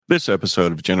This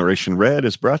episode of Generation Red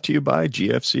is brought to you by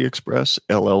GFC Express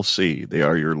LLC. They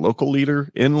are your local leader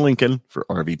in Lincoln for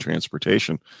RV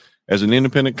transportation. As an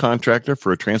independent contractor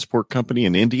for a transport company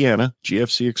in Indiana,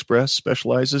 GFC Express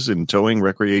specializes in towing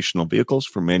recreational vehicles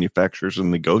from manufacturers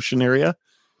in the Goshen area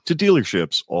to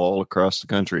dealerships all across the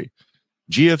country.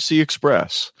 GFC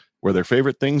Express, where their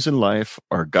favorite things in life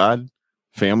are God,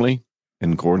 family,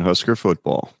 and Cornhusker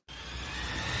football.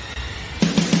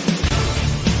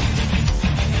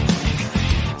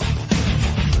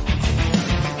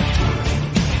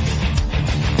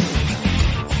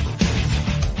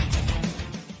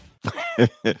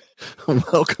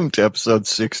 Welcome to episode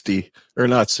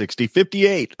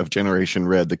 58 of Generation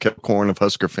Red, the Kept Corn of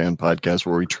Husker fan podcast,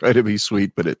 where we try to be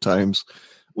sweet, but at times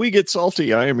we get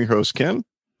salty. I am your host, Ken.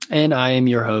 And I am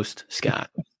your host,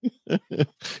 Scott.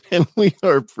 And we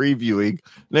are previewing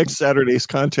next Saturday's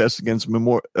contest against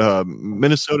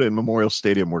Minnesota in Memorial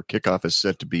Stadium, where kickoff is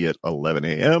set to be at 11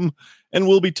 a.m. and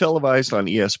will be televised on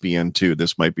ESPN2.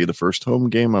 This might be the first home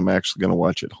game I'm actually going to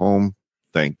watch at home.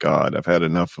 Thank God. I've had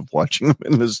enough of watching them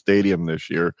in the stadium this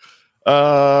year.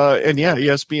 And yeah,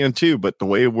 ESPN2. But the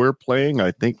way we're playing,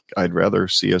 I think I'd rather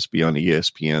see us be on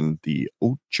ESPN the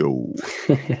Ocho.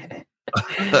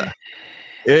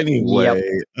 Anyway,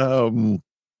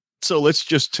 so let's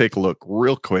just take a look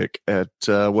real quick at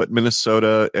what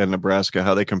Minnesota and Nebraska,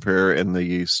 how they compare in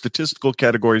the statistical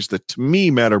categories that to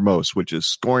me matter most, which is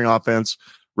scoring offense,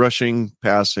 rushing,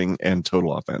 passing, and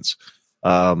total offense.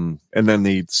 And then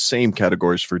the same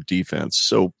categories for defense.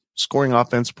 So scoring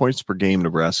offense points per game,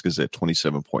 Nebraska's at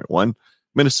 27.1.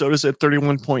 Minnesota's at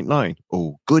 31.9.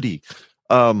 Oh, goody.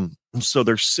 So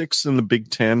they're sixth in the Big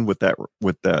Ten with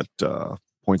that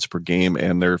points per game,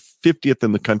 and they're 50th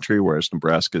in the country, whereas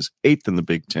Nebraska's 8th in the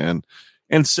Big Ten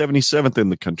and 77th in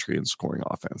the country in scoring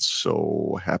offense.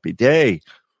 So happy day.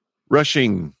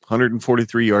 Rushing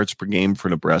 143 yards per game for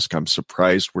Nebraska. I'm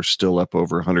surprised we're still up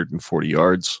over 140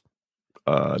 yards.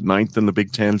 9th in the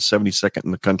Big Ten, 72nd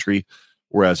in the country,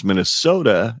 whereas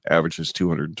Minnesota averages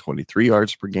 223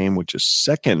 yards per game, which is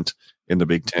second in the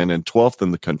Big Ten and 12th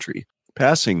in the country.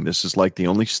 Passing, this is like the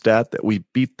only stat that we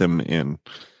beat them in.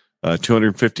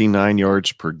 259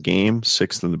 yards per game,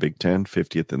 6th in the Big Ten,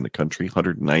 50th in the country,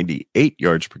 198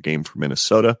 yards per game for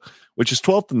Minnesota, which is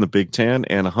 12th in the Big Ten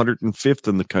and 105th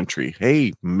in the country.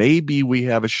 Hey, maybe we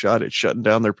have a shot at shutting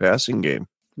down their passing game.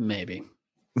 Maybe.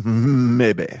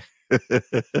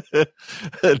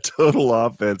 Total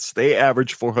offense, they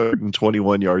average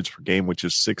 421 yards per game, which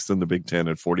is 6th in the Big Ten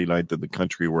and 49th in the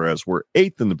country, whereas we're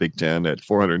 8th in the Big Ten at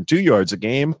 402 yards a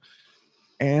game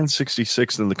and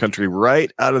 66th in the country.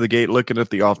 Right out of the gate, looking at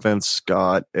the offense,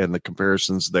 Scott, and the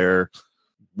comparisons there,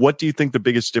 what do you think the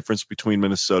biggest difference between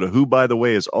Minnesota, who, by the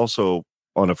way, is also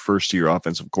on a first-year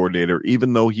offensive coordinator,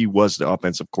 even though he was the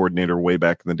offensive coordinator way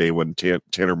back in the day when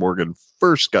Tanner Morgan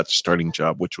first got the starting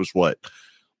job, which was what,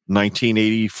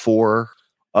 1984.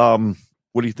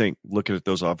 What do you think looking at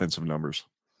those offensive numbers?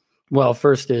 Well,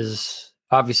 first is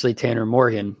obviously Tanner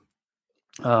Morgan.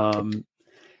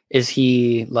 Is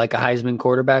he like a Heisman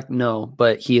quarterback? No,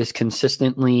 but he is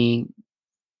consistently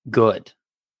good.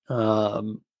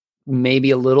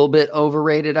 Maybe a little bit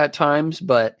overrated at times,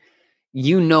 but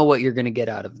you know what you're going to get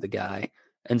out of the guy.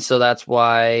 And so that's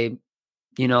why,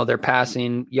 their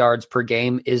passing yards per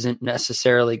game isn't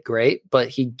necessarily great, but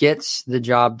he gets the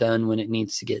job done when it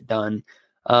needs to get done.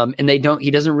 And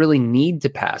he doesn't really need to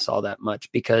pass all that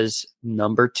much, because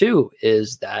number two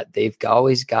is that they've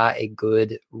always got a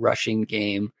good rushing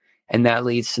game. And that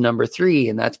leads to number three.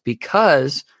 And that's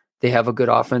because they have a good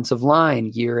offensive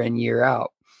line year in, year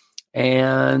out.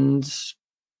 And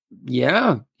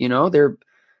yeah, they're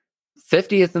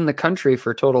 50th in the country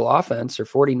for total offense, or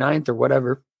 49th or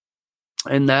whatever.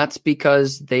 And that's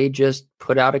because they just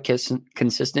put out a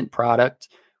consistent product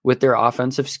with their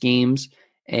offensive schemes,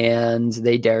 and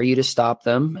they dare you to stop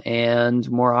them. And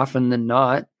more often than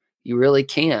not, you really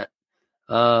can't.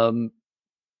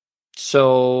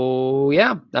 So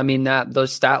yeah, I mean,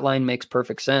 those stat line makes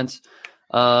perfect sense.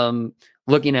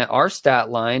 Looking at our stat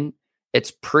line,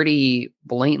 it's pretty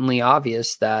blatantly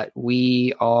obvious that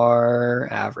we are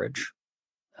average.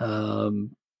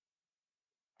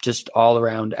 Just all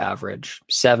around average.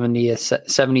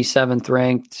 77th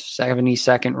ranked,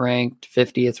 72nd ranked,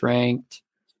 50th ranked,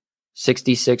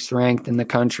 66th ranked in the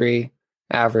country.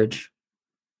 Average.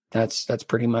 That's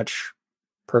pretty much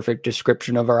perfect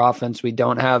description of our offense. We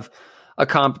don't have a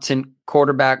competent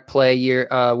quarterback play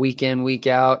week in, week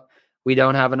out. We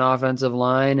don't have an offensive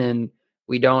line, and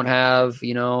we don't have,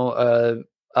 a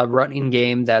running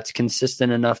game that's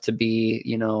consistent enough to be,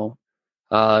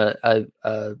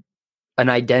 an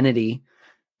identity.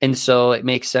 And so it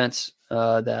makes sense.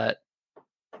 that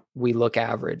we look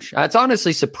average. It's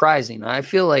honestly surprising. I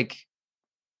feel like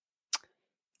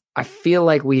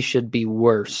we should be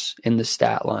worse in the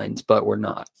stat lines, but we're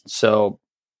not. So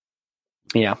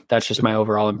yeah, that's just my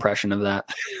overall impression of that.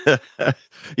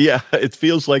 Yeah, it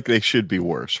feels like they should be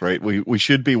worse, right? We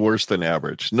should be worse than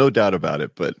average, no doubt about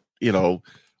it. But,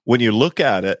 when you look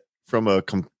at it from a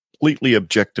completely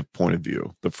objective point of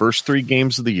view, the first 3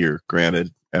 games of the year,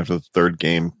 granted, after the 3rd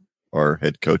game, our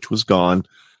head coach was gone,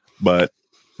 but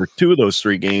for 2 of those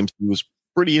 3 games, he was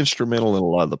pretty instrumental in a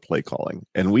lot of the play calling.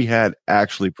 And we had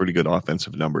actually pretty good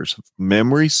offensive numbers. If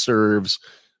memory serves,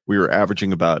 we were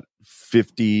averaging about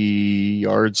 50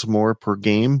 yards more per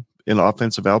game in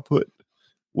offensive output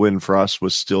when Frost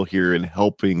was still here and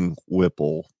helping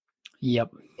Whipple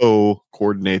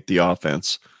coordinate the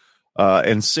offense.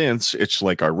 And since it's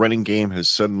like our running game has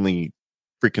suddenly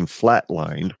freaking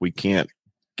flatlined, we can't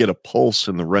get a pulse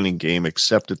in the running game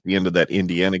except at the end of that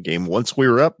Indiana game. Once we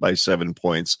were up by 7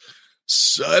 points,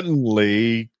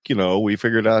 suddenly, we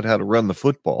figured out how to run the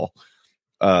football.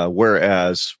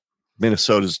 Whereas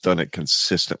Minnesota's done it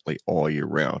consistently all year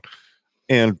round.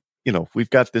 And, we've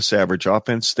got this average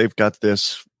offense. They've got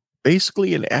this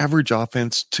basically an average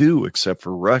offense too, except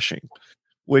for rushing,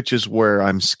 which is where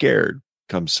I'm scared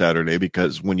come Saturday,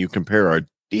 because when you compare our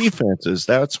defenses,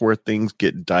 that's where things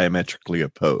get diametrically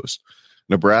opposed.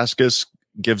 Nebraska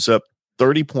gives up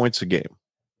 30 points a game.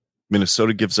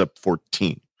 Minnesota gives up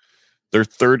 14. They're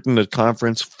 3rd in the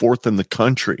conference, 4th in the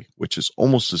country, which is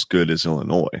almost as good as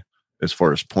Illinois as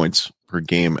far as points per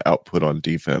game output on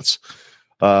defense.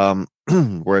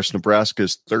 Whereas Nebraska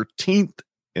is 13th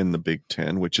in the Big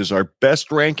Ten, which is our best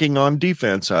ranking on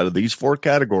defense out of these 4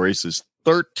 categories, is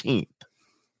 13th.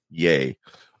 Yay.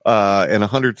 And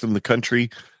 100th in the country.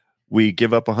 We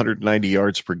give up 190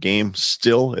 yards per game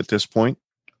still at this point.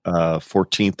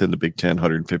 14th in the Big Ten,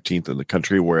 115th in the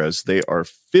country, whereas they are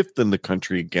 5th in the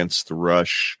country against the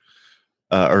rush,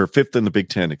 or 5th in the Big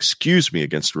Ten, against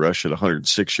the rush at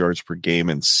 106 yards per game,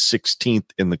 and 16th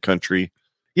in the country.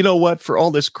 You know what? For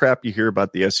all this crap you hear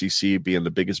about the SEC being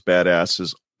the biggest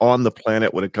badasses on the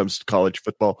planet when it comes to college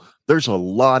football, there's a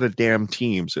lot of damn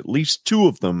teams, at least 2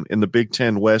 of them in the Big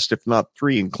Ten West, if not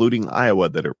 3, including Iowa,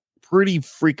 that are pretty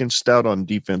freaking stout on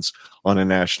defense on a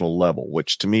national level,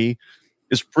 which to me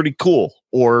is pretty cool.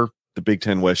 Or the Big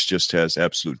Ten West just has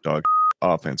absolute dog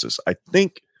offenses. I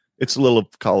think it's a little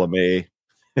of column A,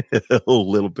 a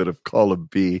little bit of column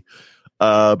B.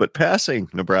 But passing,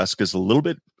 Nebraska's a little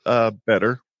bit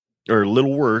better, or a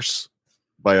little worse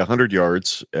by 100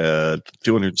 yards,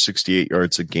 268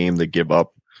 yards a game they give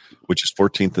up, which is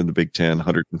 14th in the Big Ten,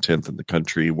 110th in the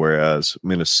country, whereas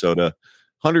Minnesota,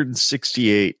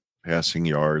 168 passing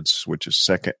yards, which is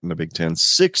 2nd in the Big Ten,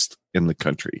 6th in the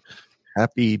country.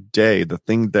 Happy day. The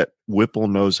thing that Whipple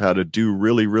knows how to do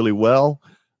really, really well,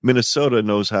 Minnesota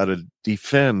knows how to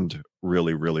defend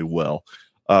really, really well.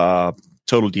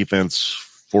 Total defense,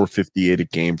 458 a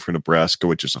game for Nebraska,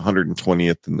 which is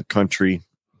 120th in the country,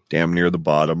 damn near the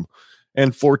bottom,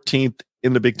 and 14th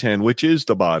in the Big Ten, which is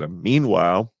the bottom.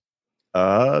 Meanwhile,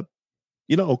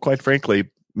 quite frankly,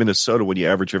 Minnesota, when you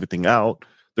average everything out,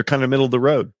 they're kind of middle of the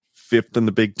road. 5th in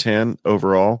the Big Ten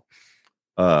overall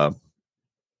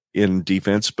in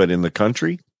defense, but in the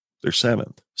country, they're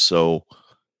 7th. So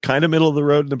kind of middle of the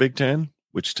road in the Big Ten,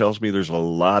 which tells me there's a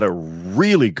lot of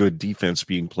really good defense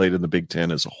being played in the Big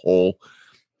Ten as a whole,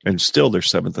 and still they're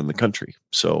 7th in the country.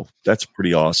 So that's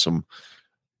pretty awesome.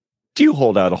 Do you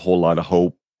hold out a whole lot of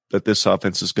hope that this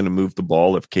offense is going to move the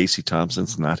ball if Casey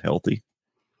Thompson's not healthy?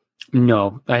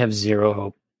 No, I have zero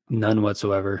hope, none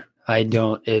whatsoever. I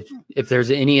don't. If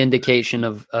there's any indication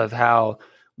of how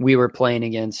we were playing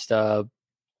against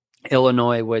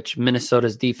Illinois, which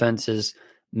Minnesota's defense is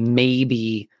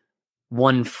maybe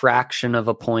one fraction of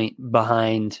a point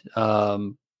behind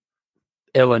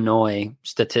Illinois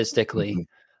statistically.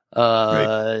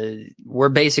 Right. We're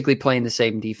basically playing the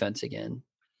same defense again.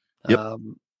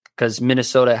 Because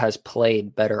Minnesota has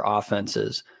played better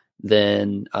offenses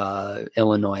than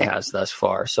Illinois has thus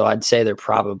far. So I'd say they're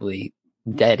probably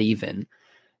dead even.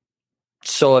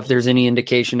 So if there's any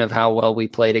indication of how well we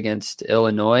played against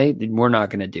Illinois, we're not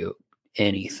going to do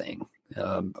anything.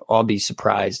 I'll be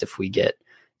surprised if we get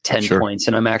 10 points,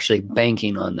 and I'm actually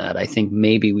banking on that. I think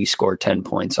maybe we score 10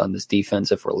 points on this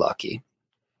defense if we're lucky.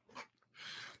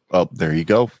 Well, there you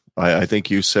go. I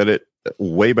think you said it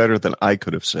way better than I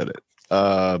could have said it.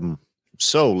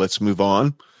 So let's move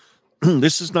on.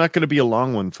 This is not going to be a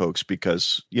long one, folks,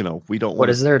 because, we don't want what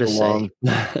is there to say?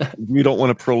 We don't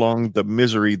want to prolong the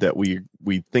misery that we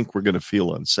think we're going to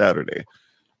feel on Saturday.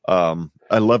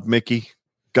 I love Mickey.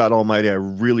 God Almighty, I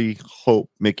really hope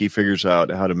Mickey figures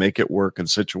out how to make it work in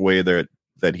such a way that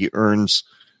he earns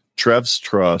Trev's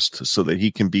trust so that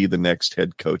he can be the next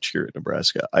head coach here at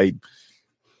Nebraska.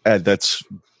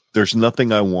 There's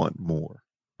nothing I want more.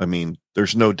 I mean,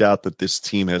 there's no doubt that this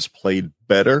team has played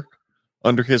better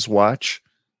under his watch,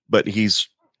 but he's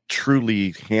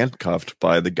truly handcuffed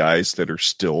by the guys that are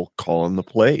still calling the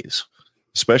plays,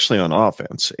 especially on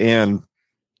offense, and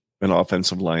an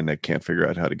offensive line that can't figure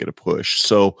out how to get a push.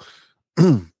 So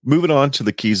moving on to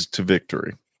the keys to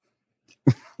victory.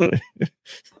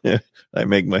 Yeah, I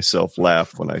make myself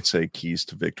laugh when I say keys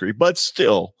to victory, but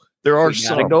still there are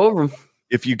some. Go over them.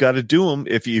 If you got to do them,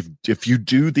 if you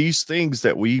do these things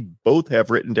that we both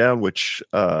have written down, which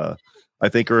I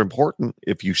think are important,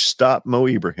 if you stop Mo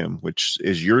Ibrahim, which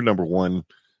is your number one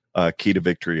key to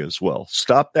victory as well,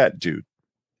 stop that dude.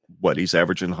 What, he's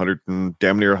averaging 100 and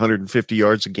damn near 150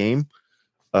 yards a game,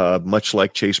 much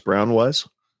like Chase Brown was.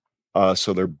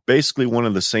 So they're basically one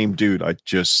of the same dude. I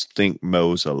just think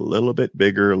Mo's a little bit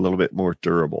bigger, a little bit more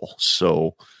durable.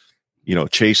 So,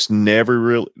 Chase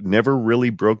never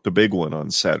really broke the big one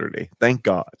on Saturday. Thank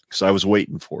God, because I was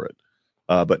waiting for it.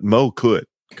 But Mo could,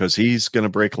 because he's going to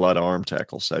break a lot of arm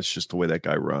tackles. That's just the way that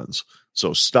guy runs.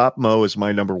 So stop Mo is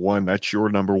my number one. That's your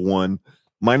number one.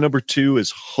 My number two is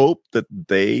hope that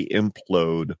they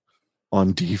implode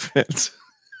on defense.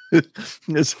 That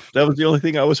was the only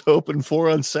thing I was hoping for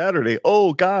on Saturday.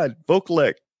 Oh, God,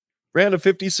 Vokalek ran a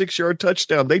 56-yard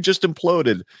touchdown. They just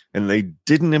imploded, and they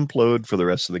didn't implode for the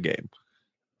rest of the game.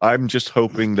 I'm just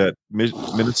hoping that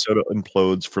Minnesota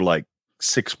implodes for like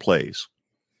 6 plays.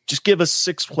 Just give us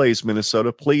 6 plays,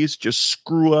 Minnesota. Please just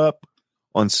screw up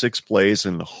on 6 plays,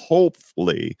 and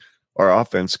hopefully our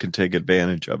offense can take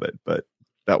advantage of it. But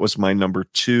that was my number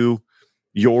 2.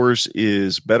 Yours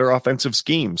is better offensive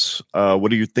schemes.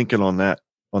 What are you thinking on that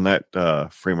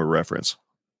frame of reference?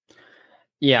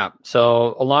 Yeah,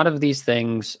 so a lot of these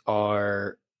things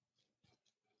are,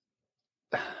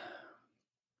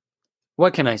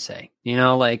 what can I say?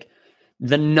 Like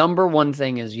the number one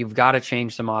thing is you've got to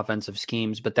change some offensive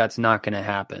schemes, but that's not going to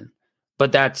happen.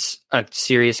 But that's a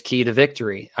serious key to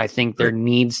victory. I think there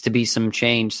needs to be some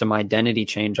change, some identity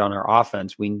change on our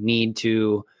offense. We need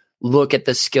to look at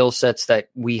the skill sets that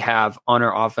we have on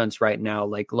our offense right now,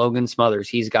 like Logan Smothers.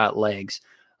 He's got legs.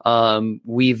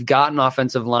 We've got an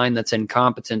offensive line that's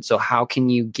incompetent. So how can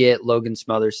you get Logan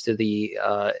Smothers to the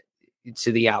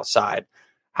outside?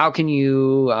 How can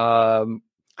you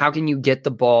get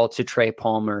the ball to Trey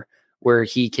Palmer where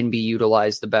he can be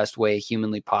utilized the best way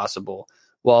humanly possible?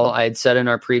 Well, I had said in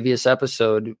our previous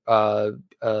episode,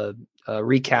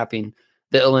 recapping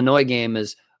the Illinois game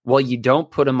is, well, you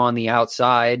don't put him on the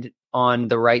outside on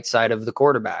the right side of the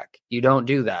quarterback. You don't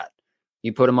do that.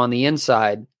 You put him on the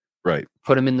inside, right?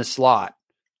 Put him in the slot.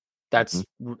 That's,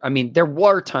 I mean, there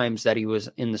were times that he was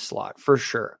in the slot for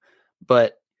sure,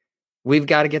 but we've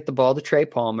got to get the ball to Trey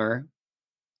Palmer.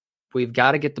 We've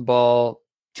got to get the ball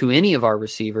to any of our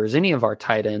receivers, any of our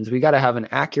tight ends. We got to have an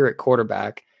accurate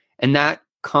quarterback, and that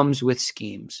comes with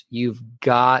schemes. You've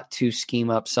got to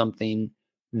scheme up something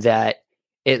that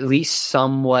at least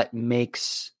somewhat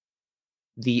makes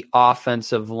the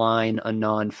offensive line a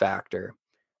non-factor.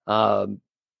 But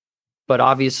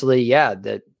obviously,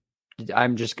 that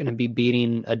I'm just going to be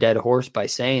beating a dead horse by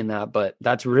saying that, but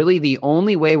that's really the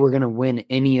only way we're going to win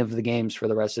any of the games for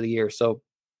the rest of the year. So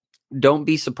don't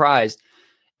be surprised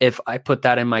if I put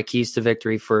that in my keys to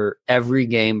victory for every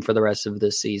game for the rest of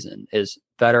this season is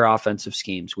better offensive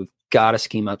schemes. We've got to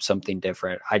scheme up something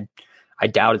different. I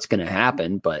doubt it's going to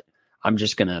happen, but I'm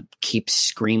just going to keep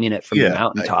screaming it from the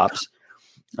mountaintops.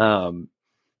 That's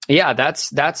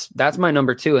my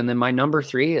number 2. And then my number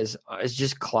 3 is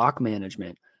just clock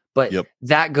management. But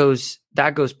that goes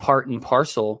part and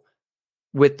parcel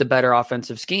with the better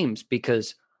offensive schemes,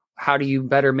 because how do you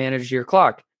better manage your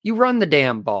clock? You run the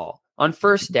damn ball. On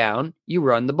first down, you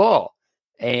run the ball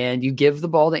and you give the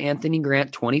ball to Anthony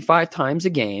Grant 25 times a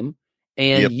game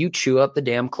and you chew up the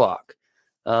damn clock.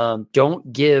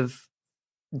 Don't give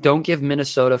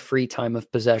Minnesota free time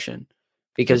of possession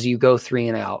because you go 3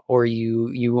 and out, or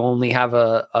you only have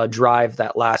a drive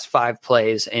that lasts 5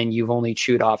 plays and you've only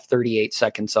chewed off 38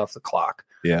 seconds off the clock.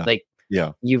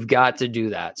 You've got to do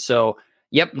that. So,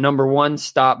 number 1,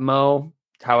 stop Mo.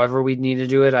 However we need to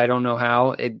do it, I don't know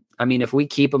how. If we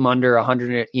keep him under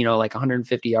 100, like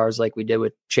 150 yards like we did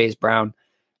with Chase Brown,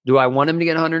 do I want him to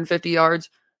get 150 yards?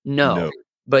 No.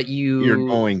 But you're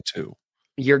going to.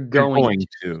 You're going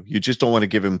to. You just don't want to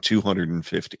give him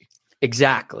 250.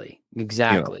 Exactly.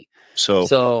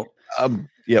 So and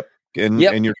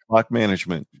your clock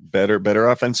management, better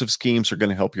offensive schemes are going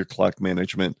to help your clock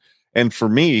management. And for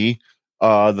me,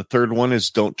 The third one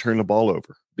is don't turn the ball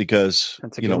over, because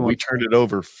That's a good one. we turned it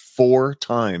over 4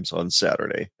 times on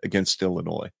Saturday against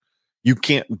Illinois. You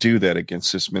can't do that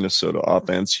against this Minnesota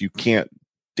offense. You can't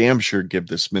damn sure give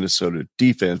this Minnesota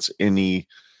defense any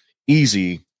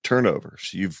easy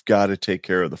turnovers. You've got to take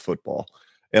care of the football.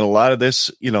 And a lot of this,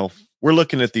 we're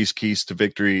looking at these keys to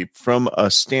victory from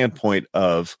a standpoint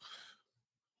of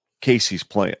Casey's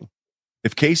playing.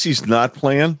 If Casey's not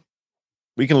playing,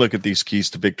 we can look at these keys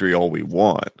to victory all we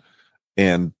want,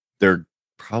 and they're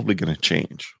probably going to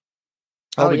change.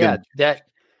 That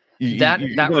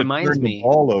reminds me. The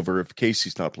ball over if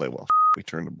Casey's not playing well. We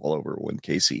turn the ball over when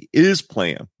Casey is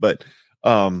playing. But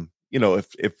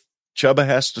if Chuba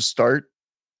has to start,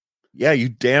 you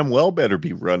damn well better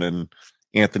be running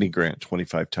Anthony Grant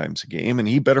 25 times a game, and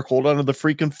he better hold on to the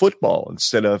freaking football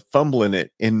instead of fumbling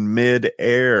it in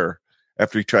mid-air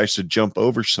after he tries to jump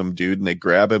over some dude and they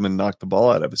grab him and knock the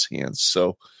ball out of his hands.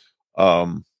 So,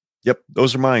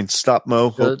 those are mine. Stop Mo.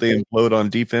 Hope they implode on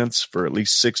defense for at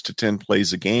least 6 to 10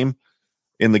 plays in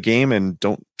the game, and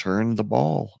don't turn the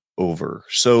ball over.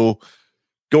 So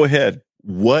go ahead.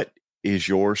 What is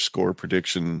your score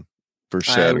prediction for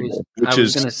Saturday? I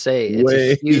was going to say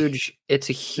it's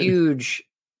a huge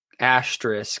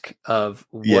asterisk of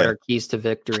what our keys to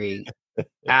victory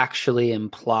actually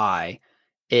imply.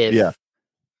 If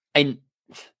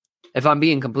I'm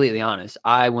being completely honest,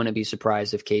 I wouldn't be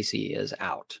surprised if Casey is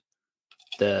out.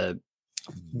 The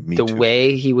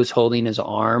way he was holding his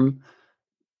arm,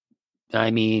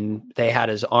 they had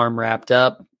his arm wrapped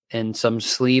up in some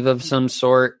sleeve of some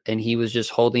sort, and he was just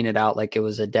holding it out like it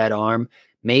was a dead arm.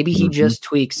 Maybe he just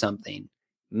tweaked something.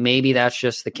 Maybe that's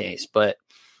just the case, but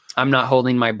I'm not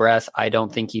holding my breath. I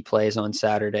don't think he plays on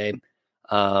Saturday.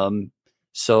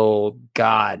 So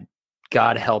God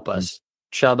help us.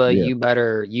 Chuba,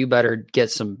 you better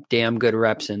get some damn good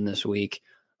reps in this week,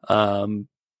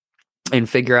 and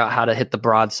figure out how to hit the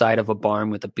broadside of a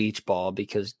barn with a beach ball,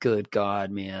 because good God,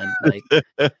 man,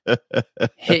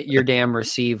 hit your damn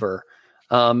receiver.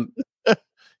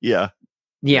 Yeah.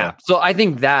 So I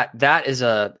think that is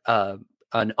an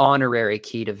honorary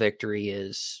key to victory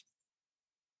is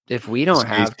if we don't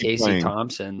have Casey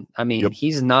Thompson.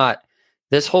 He's not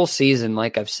this whole season.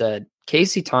 Like I've said,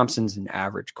 Casey Thompson's an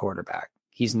average quarterback.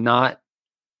 He's not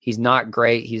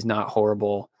great. He's not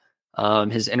horrible.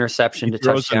 His interception to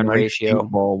touchdown ratio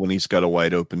ball when he's got a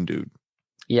wide open dude.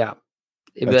 Yeah.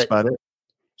 That's about it.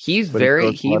 He's he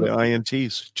of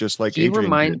INTs, just like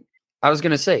Adrian did. I was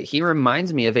going to say, he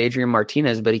reminds me of Adrian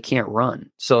Martinez, but he can't run.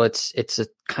 So it's a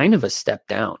kind of a step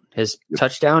down. His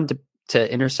touchdown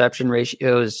to interception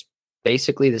ratio is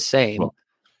basically the same.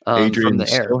 Adrian from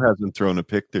the air. Still hasn't thrown a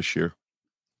pick this year.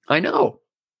 I know.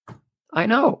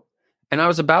 And I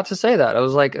was about to say that. I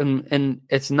was like, and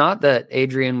it's not that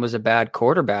Adrian was a bad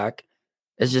quarterback.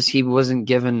 It's just he wasn't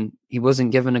given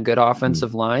a good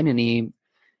offensive line, and he,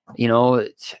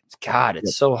 it's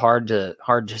so hard to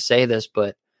say this,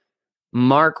 but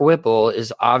Mark Whipple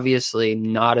is obviously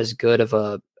not as good of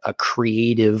a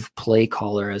creative play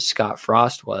caller as Scott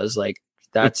Frost was. Like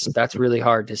that's really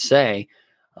hard to say.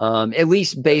 At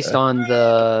least based on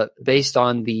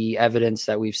the evidence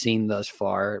that we've seen thus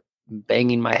far,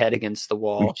 banging my head against the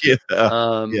wall.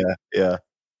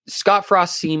 Scott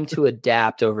Frost seemed to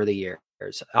adapt over the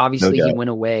years. Obviously, he went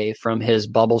away from his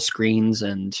bubble screens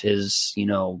and his,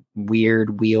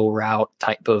 weird wheel route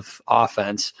type of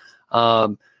offense.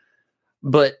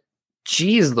 But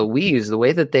geez Louise, the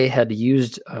way that they had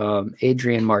used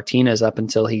Adrian Martinez up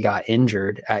until he got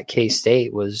injured at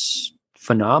K-State was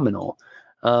phenomenal.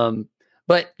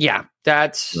 But yeah,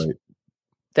 that's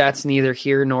neither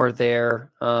here nor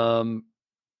there. Chuba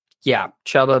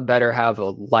better have a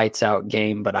lights out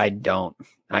game, but I don't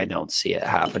see it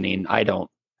happening.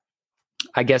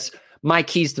 I guess my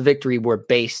keys to victory were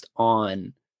based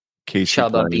on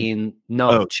Chuba being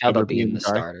the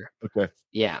starter. Okay.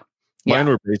 Yeah. Mine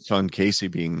were based on Casey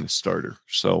being the starter.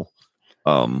 So,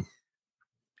 I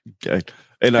still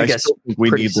think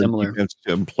we need the defense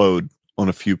to implode on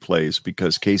a few plays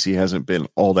because Casey hasn't been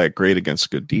all that great against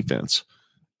good defense.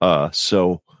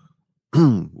 So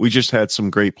we just had some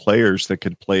great players that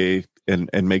could play and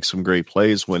make some great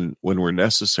plays when we're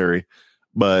necessary,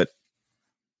 but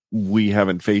we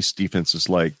haven't faced defenses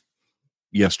like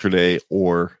yesterday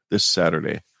or this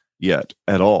Saturday yet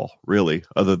at all, really,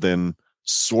 other than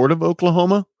sort of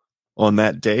Oklahoma on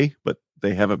that day, but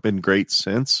they haven't been great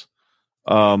since.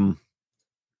 So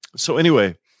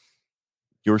anyway,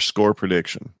 your score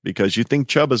prediction, because you think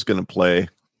Chuba's going to play.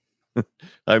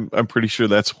 I'm pretty sure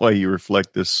that's why you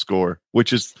reflect this score,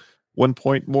 which is 1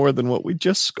 point more than what we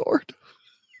just scored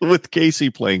with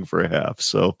Casey playing for a half.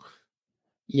 So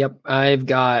Yep, I've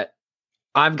got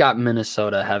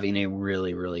Minnesota having a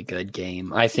really, really good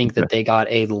game. I think that they got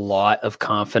a lot of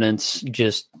confidence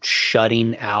just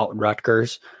shutting out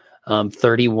Rutgers,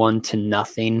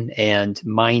 31-0. And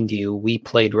mind you, we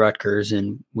played Rutgers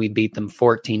and we beat them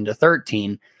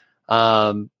 14-13.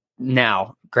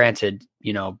 Now, granted,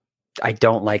 I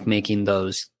don't like making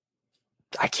those.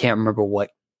 I can't remember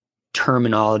what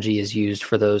terminology is used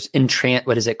for those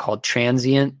what is it called?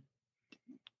 Transient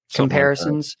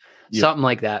comparisons, something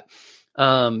like that.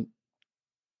 I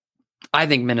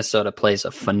think Minnesota plays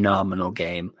a phenomenal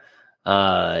game,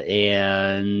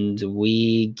 and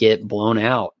we get blown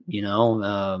out.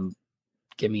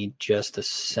 Give me just a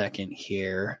second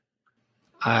here.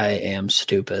 I am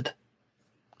stupid.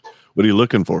 What are you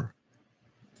looking for?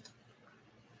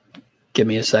 Give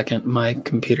me a second. My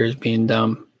computer's being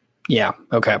dumb. Yeah.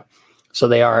 Okay. So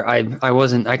they are. I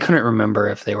couldn't remember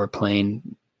if they were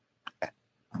playing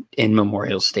in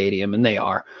Memorial Stadium, and they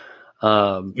are.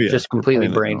 Just completely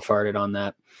brain farted on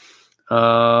that.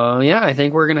 I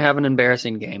think we're gonna have an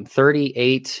embarrassing game.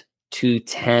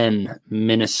 38-10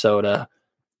 Minnesota,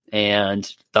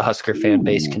 and the Husker fan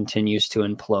base continues to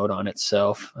implode on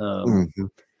itself.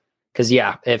 Because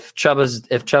if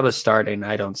Chuba's starting,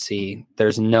 I don't see.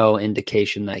 There's no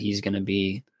indication that he's going to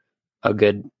be a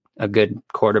good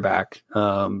quarterback.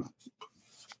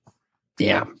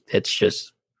 It's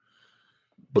just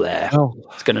blah.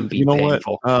 It's going to be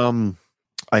painful. What?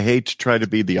 I hate to try to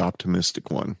be the optimistic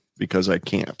one because I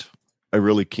can't. I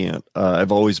really can't.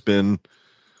 I've always been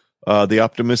the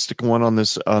optimistic one on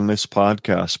this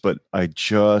podcast, but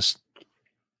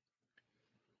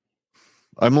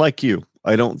I'm like you.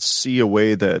 I don't see a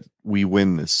way that we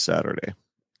win this Saturday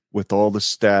with all the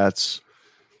stats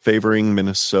favoring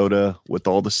Minnesota, with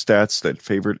all the stats that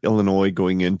favored Illinois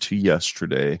going into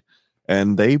yesterday.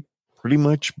 And they pretty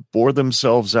much bore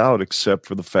themselves out, except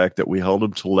for the fact that we held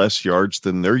them to less yards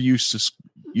than they're used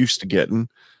to getting.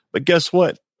 But guess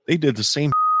what? They did the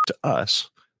same to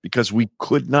us because we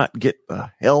could not get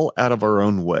the hell out of our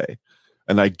own way.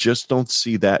 And I just don't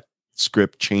see that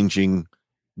script changing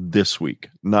this week.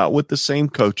 Not with the same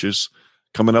coaches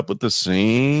coming up with the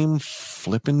same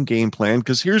flipping game plan.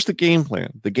 Because here's the game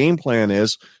plan. The game plan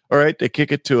is, all right, they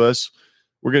kick it to us.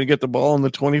 We're going to get the ball on the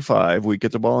 25. We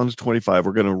get the ball on the 25.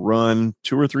 We're going to run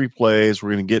 2 or 3 plays.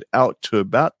 We're going to get out to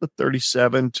about the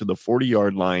 37 to the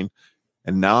 40-yard line.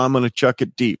 And now I'm going to chuck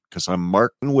it deep because I'm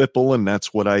Martin Whipple, and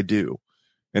that's what I do.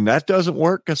 And that doesn't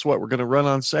work. Guess what? We're going to run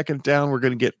on second down. We're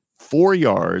going to get 4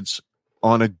 yards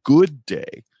on a good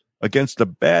day against a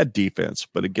bad defense.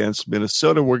 But against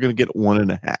Minnesota, we're going to get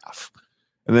 1.5.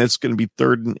 And then it's going to be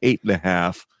 3rd and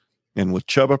 8.5. And with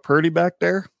Chuba Purdy back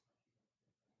there,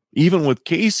 even with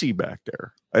Casey back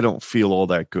there, I don't feel all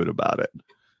that good about it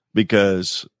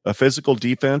because a physical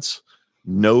defense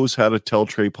knows how to tell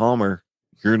Trey Palmer,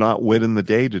 you're not winning the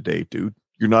day today, dude.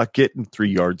 You're not getting 3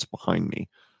 yards behind me.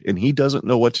 And he doesn't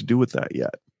know what to do with that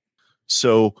yet.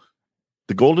 So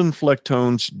the Golden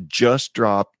Flecktones just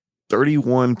dropped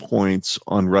 31 points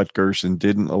on Rutgers and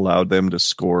didn't allow them to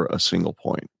score a single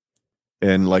point.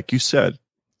 And like you said,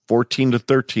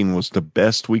 14-13 was the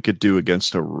best we could do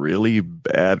against a really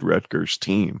bad Rutgers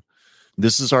team.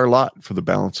 This is our lot for the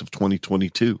balance of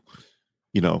 2022.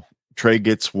 Trey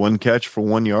gets 1 catch for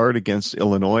 1 yard against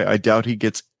Illinois. I doubt he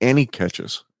gets any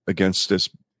catches against this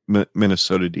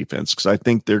Minnesota defense because I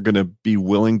think they're going to be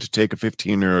willing to take a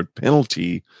 15-yard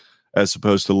penalty as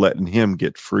opposed to letting him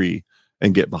get free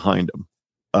and get behind him.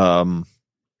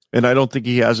 And I don't think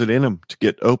he has it in him to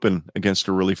get open against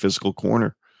a really physical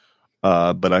corner.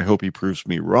 But I hope he proves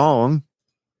me wrong,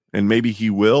 and maybe he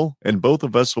will. And both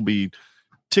of us will be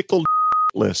tickled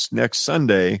next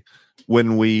Sunday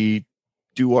when we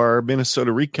do our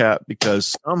Minnesota recap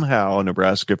because somehow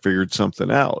Nebraska figured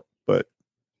something out. But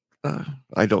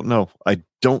I don't know. I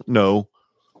don't know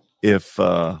if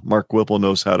Mark Whipple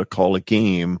knows how to call a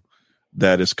game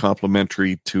that is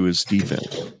complementary to his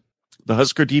defense. The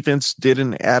Husker defense did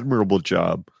an admirable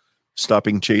job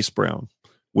stopping Chase Brown,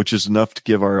 which is enough to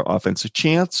give our offense a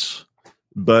chance,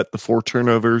 but the 4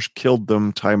 turnovers killed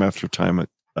them time after time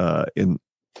in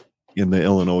the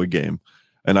Illinois game.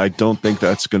 And I don't think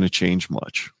that's going to change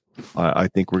much. I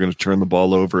think we're going to turn the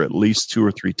ball over at least 2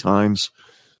 or 3 times.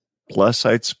 Plus,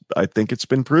 I think it's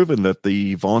been proven that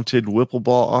the vaunted Whipple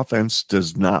ball offense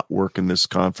does not work in this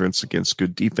conference against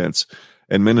good defense.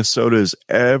 And Minnesota is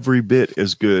every bit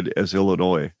as good as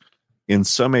Illinois in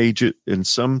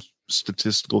some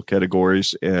statistical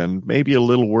categories and maybe a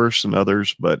little worse than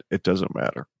others, but it doesn't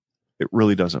matter. It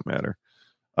really doesn't matter.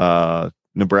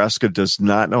 Nebraska does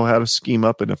not know how to scheme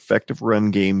up an effective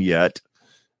run game yet,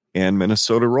 and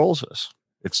Minnesota rolls us.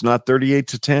 It's not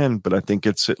 38-10, but I think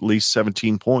it's at least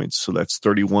 17 points. So that's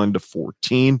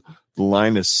 31-14. The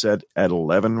line is set at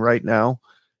 11 right now.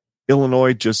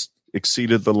 Illinois just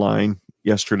exceeded the line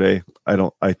yesterday.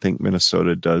 I think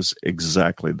Minnesota does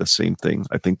exactly the same thing.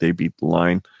 I think they beat the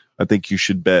line. I think you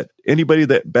should bet, anybody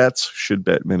that bets should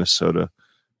bet Minnesota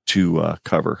to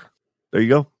cover. There you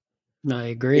go. I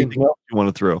agree. Anything else you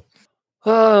want to throw?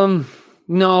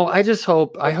 No,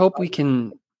 I hope we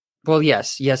can. Well,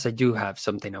 yes, I do have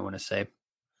something I want to say.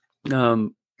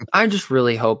 I just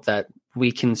really hope that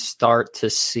we can start to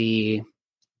see,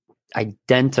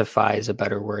 identify is a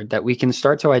better word, that we can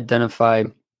start to identify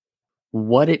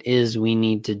what it is we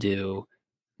need to do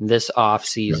this off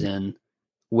season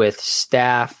with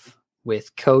staff,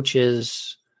 with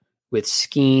coaches, with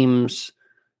schemes,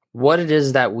 what it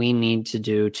is that we need to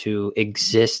do to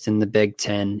exist in the Big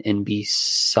Ten and be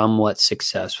somewhat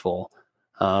successful.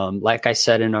 Like I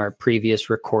said in our previous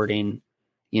recording,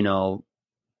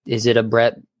 is it a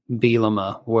Brett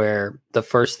Bielema where the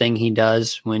first thing he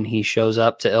does when he shows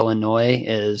up to Illinois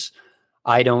is,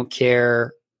 I don't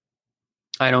care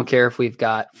if we've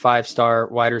got 5-star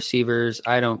wide receivers.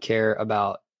 I don't care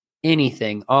about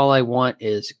anything. All I want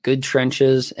is good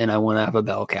trenches, and I want to have a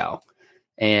bell cow.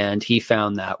 And he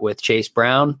found that with Chase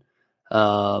Brown.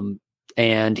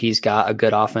 And he's got a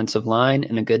good offensive line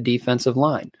and a good defensive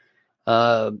line.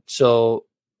 So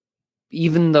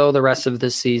even though the rest of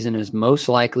this season is most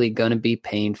likely going to be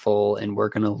painful and we're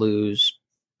going to lose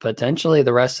potentially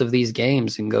the rest of these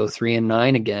games and go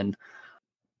 3-9 again,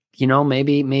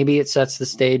 maybe it sets the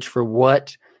stage for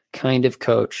what kind of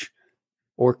coach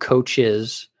or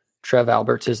coaches Trev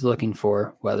Alberts is looking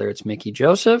for, whether it's Mickey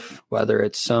Joseph, whether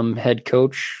it's some head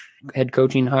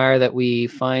coaching hire that we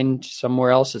find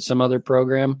somewhere else at some other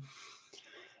program.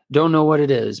 Don't know what it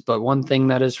is, but one thing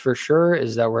that is for sure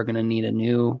is that we're going to need a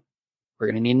new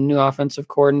offensive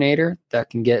coordinator that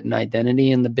can get an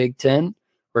identity in the Big Ten.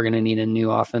 We're going to need a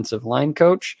new offensive line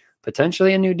coach,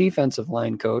 potentially a new defensive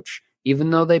line coach.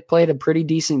 Even though they played a pretty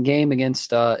decent game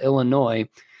against Illinois,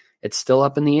 it's still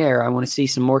up in the air. I want to see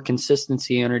some more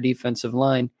consistency on our defensive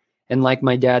line. And like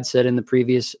my dad said in the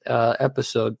previous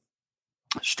episode,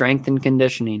 strength and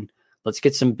conditioning. Let's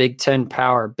get some Big Ten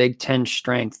power, Big Ten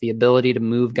strength, the ability to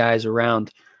move guys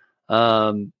around.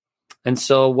 And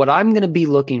so what I'm going to be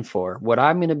looking for, what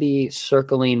I'm going to be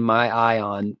circling my eye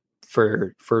on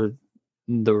for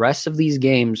the rest of these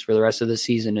games, for the rest of the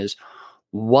season, is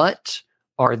what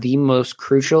are the most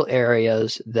crucial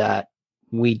areas that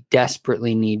we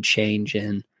desperately need change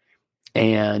in,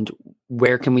 and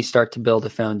where can we start to build a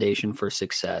foundation for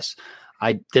success?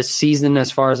 This season,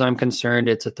 as far as I'm concerned,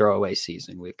 it's a throwaway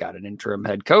season. We've got an interim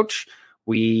head coach.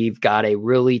 We've got a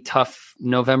really tough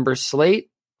November slate.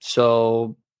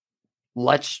 So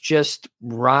let's just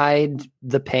ride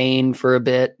the pain for a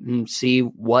bit and see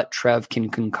what Trev can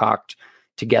concoct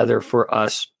together for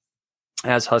us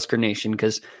as Husker Nation.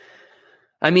 Because,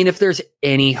 if there's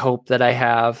any hope that I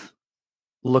have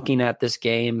looking at this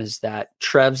game, is that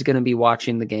Trev's going to be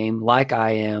watching the game like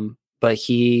I am, but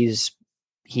he's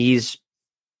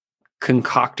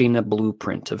concocting a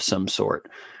blueprint of some sort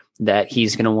that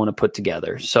he's going to want to put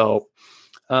together. So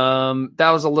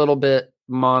that was a little bit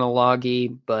monologue-y,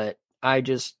 but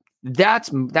that's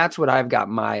what I've got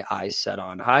my eyes set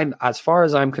on. As far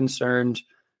as I'm concerned,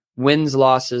 wins,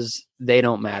 losses, they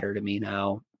don't matter to me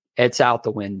now. It's out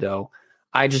the window.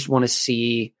 I just want to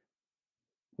see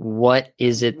what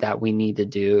is it that we need to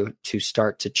do to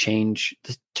start to change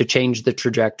the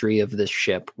trajectory of this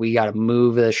ship. We got to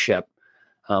move the ship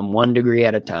 1 degree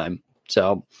at a time.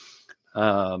 So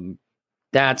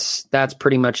that's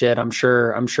pretty much it. I'm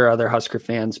sure other Husker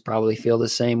fans probably feel the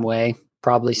same way,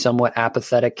 probably somewhat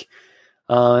apathetic.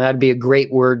 That'd be a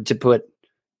great word to put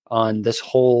on this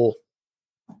whole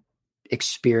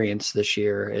experience this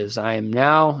year, is I am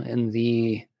now in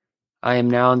the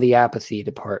apathy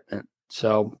department.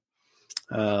 So,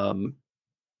 yeah,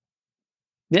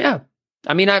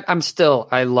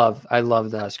 I love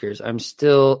the Huskers. I'm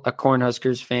still a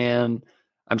Cornhuskers fan.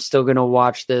 I'm still going to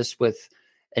watch this with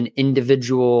an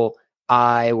individual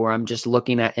eye, where I'm just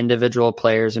looking at individual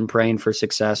players and praying for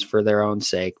success for their own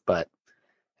sake. But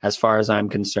as far as I'm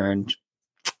concerned,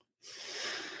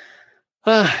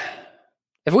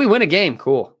 if we win a game,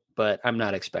 cool, but I'm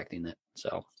not expecting it.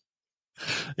 So,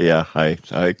 yeah,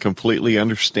 I completely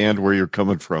understand where you're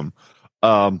coming from.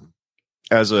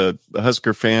 As a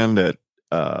Husker fan that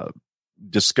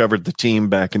discovered the team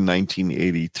back in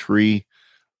 1983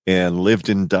 and lived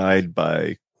and died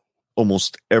by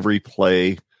almost every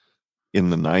play in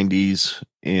the 90s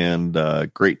and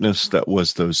greatness that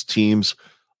was those teams,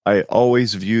 I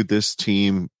always viewed this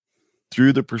team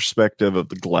through the perspective of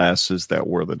the glasses that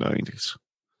were the 90s.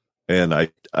 And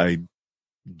I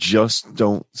just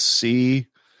don't see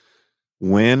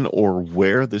when or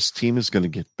where this team is going to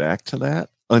get back to that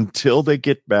until they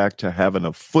get back to having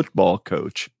a football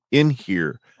coach in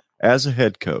here as a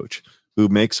head coach who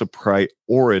makes a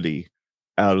priority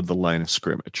out of the line of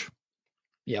scrimmage.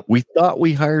 Yep. We thought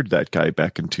we hired that guy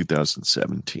back in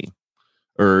 2017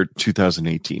 or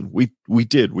 2018. We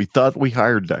did. We thought we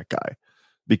hired that guy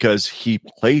because he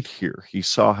played here. He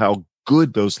saw how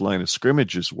good those line of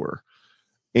scrimmages were.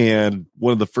 And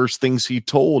one of the first things he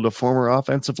told a former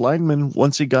offensive lineman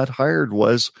once he got hired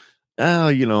was,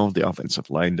 the offensive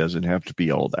line doesn't have to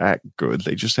be all that good.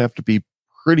 They just have to be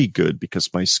pretty good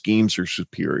because my schemes are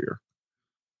superior.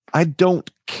 I don't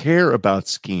care about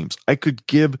schemes. I could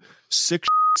give 6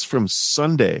 from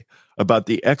Sunday about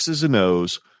the X's and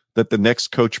O's that the next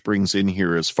coach brings in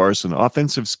here as far as an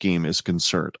offensive scheme is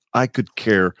concerned. I could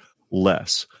care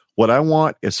less. What I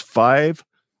want is 5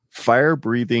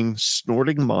 fire-breathing,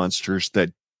 snorting monsters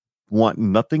that want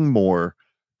nothing more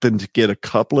than to get a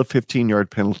couple of 15-yard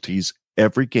penalties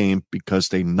every game because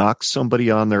they knocked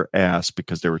somebody on their ass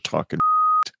because they were talking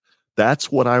shit. That's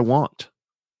what I want.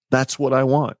 That's what I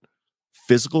want.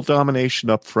 Physical domination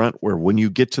up front where when you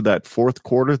get to that fourth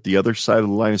quarter, the other side of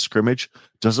the line of scrimmage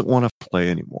doesn't want to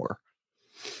play anymore.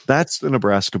 That's the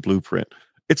Nebraska blueprint.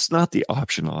 It's not the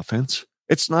option offense.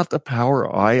 It's not the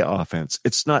power I offense.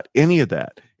 It's not any of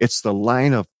that. It's the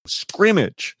line of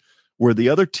scrimmage where the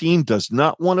other team does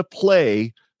not want to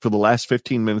play for the last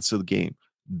 15 minutes of the game.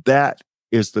 That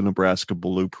is the Nebraska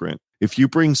blueprint. If you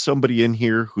bring somebody in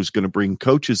here who's going to bring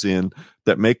coaches in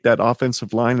that make that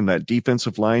offensive line and that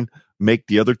defensive line make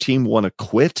the other team want to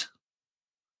quit,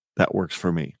 that works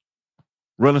for me.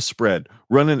 Run a spread,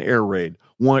 run an air raid,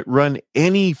 run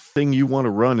anything you want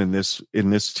to run in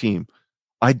this team.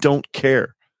 I don't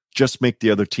care. Just make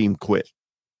the other team quit.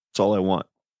 That's all I want.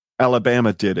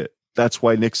 Alabama did it. That's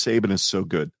why Nick Saban is so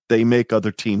good. They make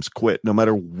other teams quit. No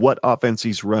matter what offense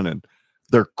he's running,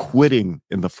 they're quitting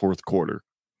in the fourth quarter,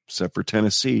 except for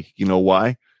Tennessee. You know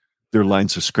why? Their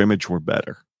lines of scrimmage were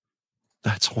better.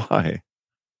 That's why.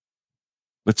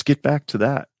 Let's get back to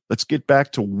that. Let's get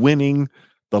back to winning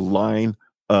the line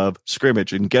of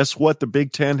scrimmage. And guess what? The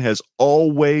Big Ten has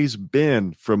always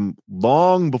been from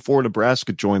long before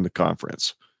Nebraska joined the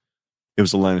conference. It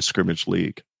was a line of scrimmage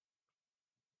league.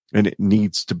 And it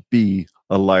needs to be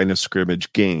a line of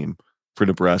scrimmage game for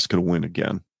Nebraska to win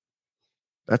again.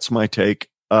 That's my take.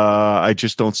 I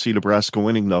just don't see Nebraska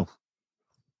winning, though.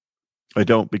 I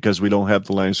don't, because we don't have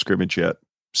the line of scrimmage yet.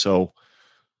 So,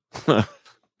 God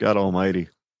almighty.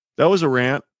 That was a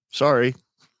rant. Sorry.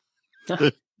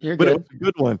 You're but good. It was a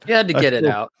good one. You had to get it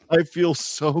out. I feel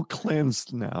so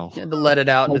cleansed now. You had to let it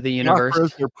out into the universe. My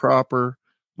chakras are proper.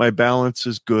 My balance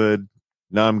is good.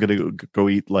 Now I'm going to go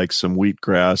eat like some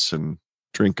wheatgrass and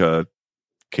drink a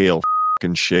kale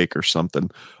shake or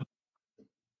something.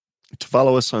 To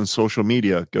follow us on social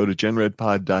media, go to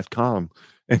genredpod.com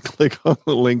and click on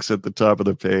the links at the top of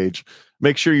the page.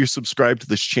 Make sure you subscribe to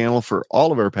this channel for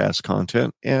all of our past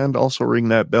content and also ring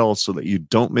that bell so that you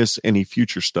don't miss any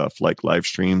future stuff like live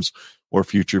streams or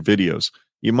future videos.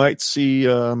 You might see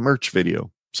a merch video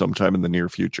sometime in the near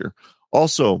future.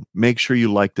 Also, make sure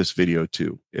you like this video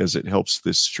too, as it helps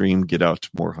this stream get out to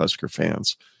more Husker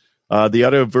fans. The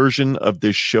audio version of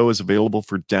this show is available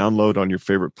for download on your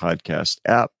favorite podcast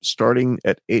app starting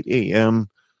at 8 a.m.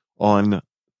 on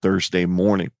Thursday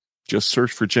morning. Just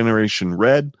search for Generation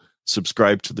Red,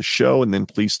 subscribe to the show, and then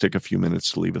please take a few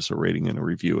minutes to leave us a rating and a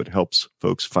review. It helps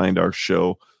folks find our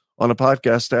show on a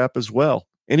podcast app as well.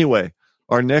 Anyway,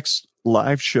 our next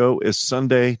live show is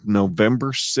Sunday,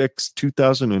 November 6th,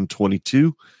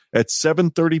 2022 at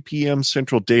 7:30 p.m.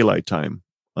 Central Daylight Time,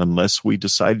 unless we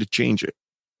decide to change it.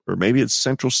 Or maybe it's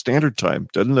Central Standard Time.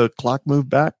 Doesn't the clock move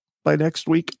back by next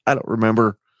week? I don't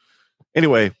remember.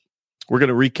 Anyway, we're going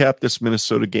to recap this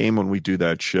Minnesota game when we do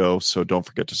that show. So don't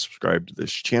forget to subscribe to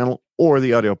this channel or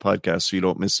the audio podcast so you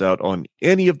don't miss out on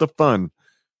any of the fun.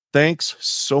 Thanks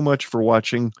so much for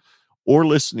watching or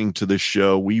listening to this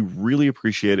show. We really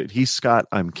appreciate it. He's Scott.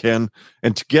 I'm Ken.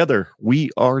 And together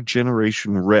we are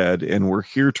Generation Red. And we're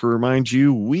here to remind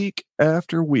you week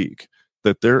after week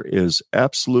that there is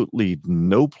absolutely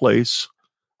no place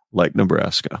like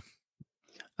Nebraska.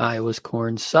 Iowa's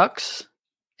corn sucks,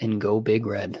 and go Big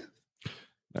Red.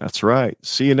 That's right.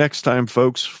 See you next time,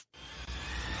 folks.